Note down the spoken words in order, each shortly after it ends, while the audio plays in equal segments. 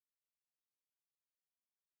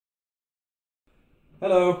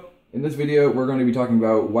Hello! In this video we're going to be talking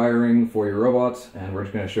about wiring for your robot, and we're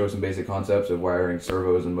just going to show some basic concepts of wiring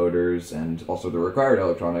servos and motors and also the required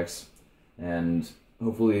electronics, and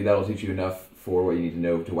hopefully that'll teach you enough for what you need to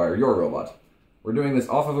know to wire your robot. We're doing this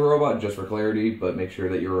off of the robot just for clarity, but make sure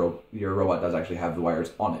that your robot does actually have the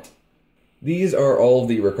wires on it. These are all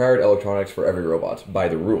the required electronics for every robot, by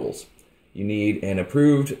the rules. You need an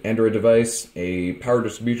approved Android device, a power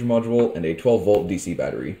distribution module, and a 12-volt DC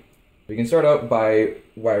battery. We can start out by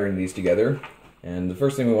wiring these together, and the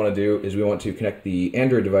first thing we want to do is we want to connect the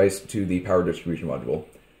Android device to the power distribution module.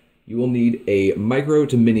 You will need a micro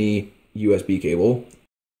to mini USB cable,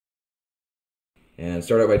 and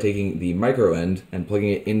start out by taking the micro end and plugging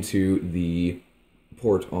it into the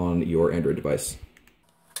port on your Android device.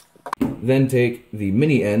 Then take the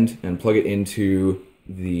mini end and plug it into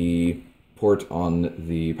the port on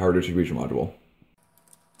the power distribution module.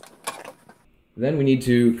 Then we need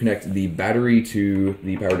to connect the battery to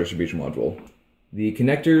the power distribution module. The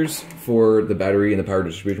connectors for the battery and the power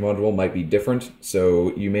distribution module might be different,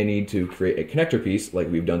 so you may need to create a connector piece like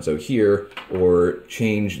we've done so here, or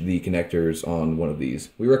change the connectors on one of these.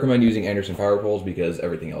 We recommend using Anderson power poles because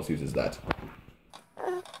everything else uses that.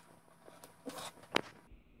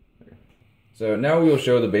 So now we will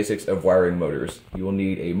show the basics of wiring motors. You will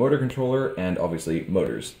need a motor controller and obviously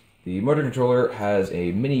motors. The motor controller has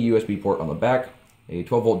a mini USB port on the back, a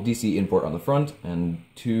 12-volt DC input on the front, and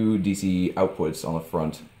 2 DC outputs on the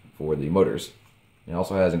front for the motors. It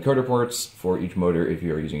also has encoder ports for each motor if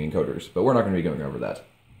you are using encoders, but we're not going to be going over that.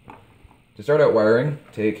 To start out wiring,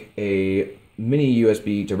 take a mini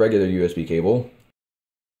USB to regular USB cable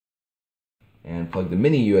and plug the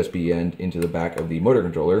mini USB end into the back of the motor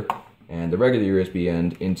controller and the regular USB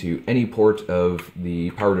end into any port of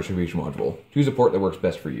the power distribution module. Choose a port that works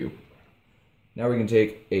best for you. Now we can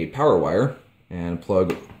take a power wire and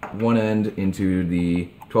plug one end into the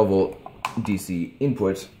 12-volt DC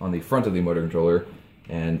input on the front of the motor controller,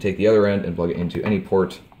 and take the other end and plug it into any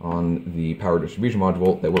port on the power distribution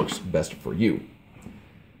module that works best for you.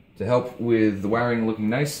 To help with the wiring looking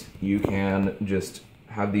nice, you can just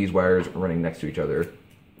have these wires running next to each other,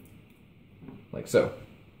 like so.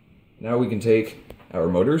 Now we can take our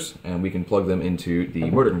motors and we can plug them into the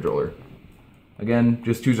motor controller. Again,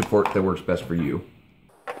 just choose a port that works best for you.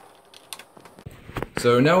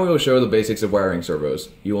 So now we will show the basics of wiring servos.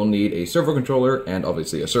 You will need a servo controller and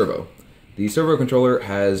obviously a servo. The servo controller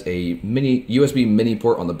has a mini USB mini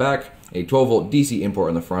port on the back, a 12-volt DC input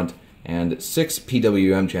on the front, and 6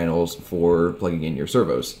 PWM channels for plugging in your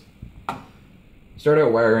servos. Start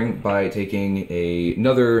out wiring by taking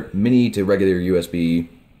another mini to regular USB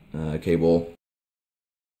cable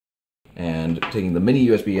and taking the mini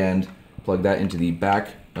USB end, plug that into the back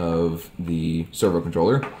of the servo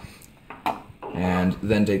controller, and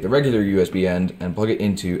then take the regular USB end and plug it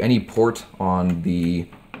into any port on the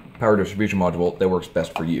power distribution module that works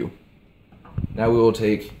best for you. Now we will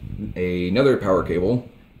take another power cable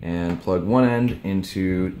and plug one end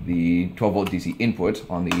into the 12-volt DC input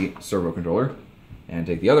on the servo controller, and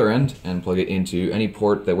take the other end and plug it into any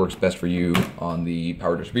port that works best for you on the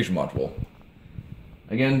power distribution module.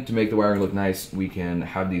 Again, to make the wiring look nice, we can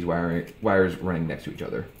have these wires running next to each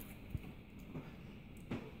other.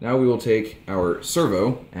 Now we will take our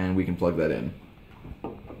servo and we can plug that in.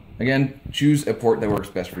 Again, choose a port that works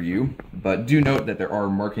best for you, but do note that there are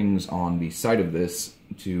markings on the side of this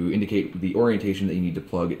to indicate the orientation that you need to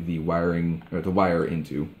plug the wire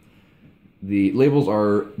into. The labels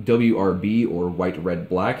are WRB, or white, red,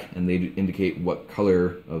 black, and they indicate what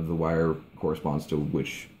color of the wire corresponds to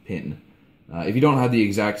which pin. If you don't have the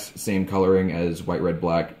exact same coloring as white, red,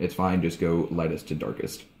 black, it's fine, just go lightest to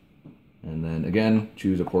darkest. And then again,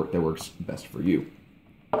 choose a port that works best for you.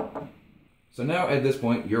 So now at this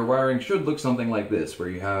point, your wiring should look something like this, where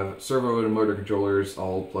you have servo and motor controllers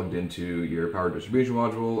all plugged into your power distribution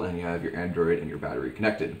module, and you have your Android and your battery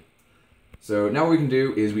connected. So now what we can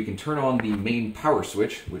do is we can turn on the main power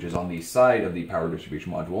switch, which is on the side of the power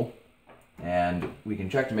distribution module, and we can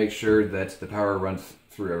check to make sure that the power runs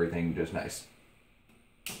through everything just nice.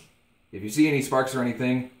 If you see any sparks or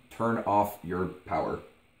anything, turn off your power.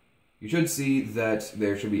 You should see that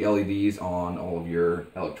there should be LEDs on all of your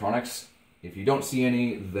electronics. If you don't see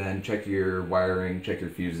any, then check your wiring, check your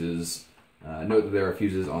fuses. Note that there are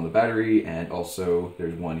fuses on the battery, and also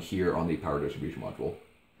there's one here on the power distribution module.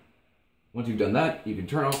 Once you've done that, you can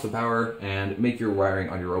turn off the power and make your wiring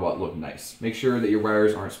on your robot look nice. Make sure that your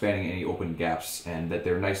wires aren't spanning any open gaps and that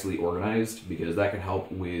they're nicely organized, because that can help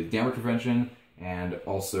with damage prevention and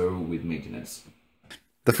also with maintenance.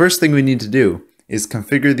 The first thing we need to do is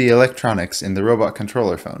configure the electronics in the robot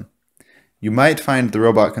controller phone. You might find the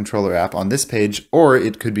robot controller app on this page, or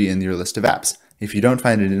it could be in your list of apps. If you don't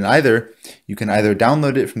find it in either, you can either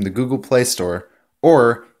download it from the Google Play Store,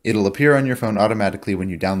 or it'll appear on your phone automatically when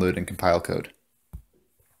you download and compile code.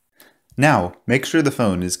 Now, make sure the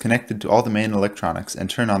phone is connected to all the main electronics and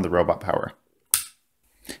turn on the robot power.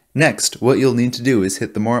 Next, what you'll need to do is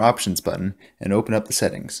hit the More Options button and open up the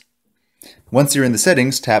settings. Once you're in the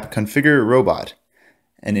settings, tap Configure Robot,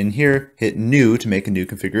 and in here, hit New to make a new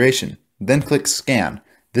configuration. Then click Scan.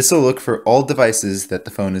 This will look for all devices that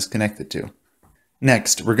the phone is connected to.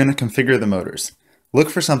 Next, we're going to configure the motors. Look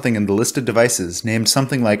for something in the list of devices named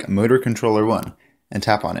something like Motor Controller 1 and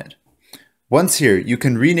tap on it. Once here, you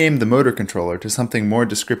can rename the motor controller to something more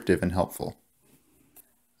descriptive and helpful.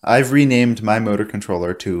 I've renamed my motor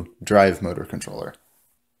controller to Drive Motor Controller.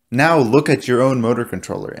 Now look at your own motor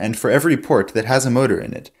controller, and for every port that has a motor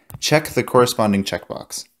in it, check the corresponding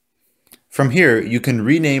checkbox. From here, you can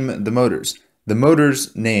rename the motors. The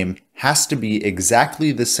motor's name has to be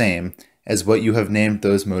exactly the same as what you have named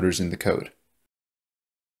those motors in the code.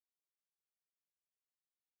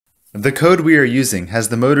 The code we are using has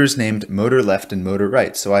the motors named motor left and motor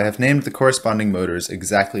right, so I have named the corresponding motors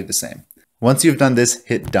exactly the same. Once you've done this,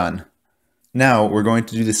 hit Done. Now we're going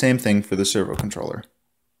to do the same thing for the servo controller.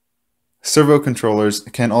 Servo controllers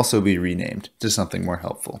can also be renamed to something more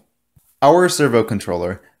helpful. Our servo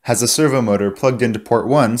controller has a servo motor plugged into port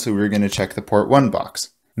 1, so we're going to check the port 1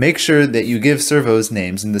 box. Make sure that you give servos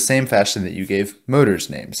names in the same fashion that you gave motors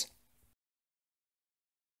names.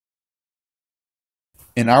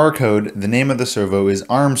 In our code, the name of the servo is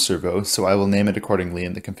ARM servo, so I will name it accordingly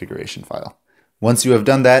in the configuration file. Once you have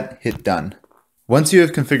done that, hit Done. Once you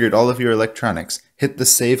have configured all of your electronics, hit the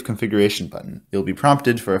Save Configuration button. You'll be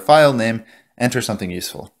prompted for a file name, enter something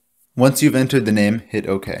useful. Once you've entered the name, hit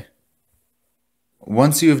OK.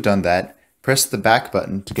 Once you have done that, press the back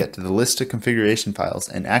button to get to the list of configuration files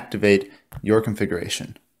and activate your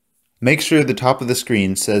configuration. Make sure the top of the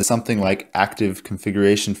screen says something like Active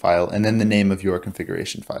Configuration File and then the name of your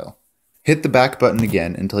configuration file. Hit the back button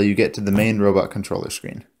again until you get to the main robot controller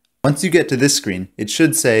screen. Once you get to this screen, it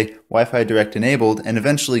should say Wi-Fi Direct Enabled and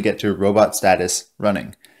eventually get to Robot Status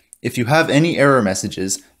Running. If you have any error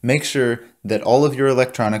messages, make sure that all of your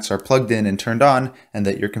electronics are plugged in and turned on and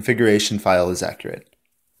that your configuration file is accurate.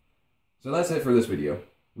 So that's it for this video.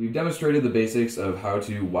 We've demonstrated the basics of how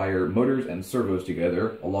to wire motors and servos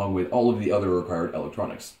together, along with all of the other required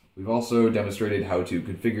electronics. We've also demonstrated how to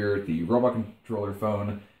configure the robot controller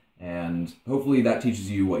phone, and hopefully that teaches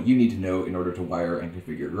you what you need to know in order to wire and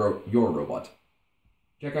configure your robot.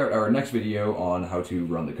 Check out our next video on how to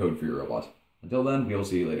run the code for your robot. Until then, we'll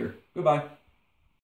see you later. Goodbye!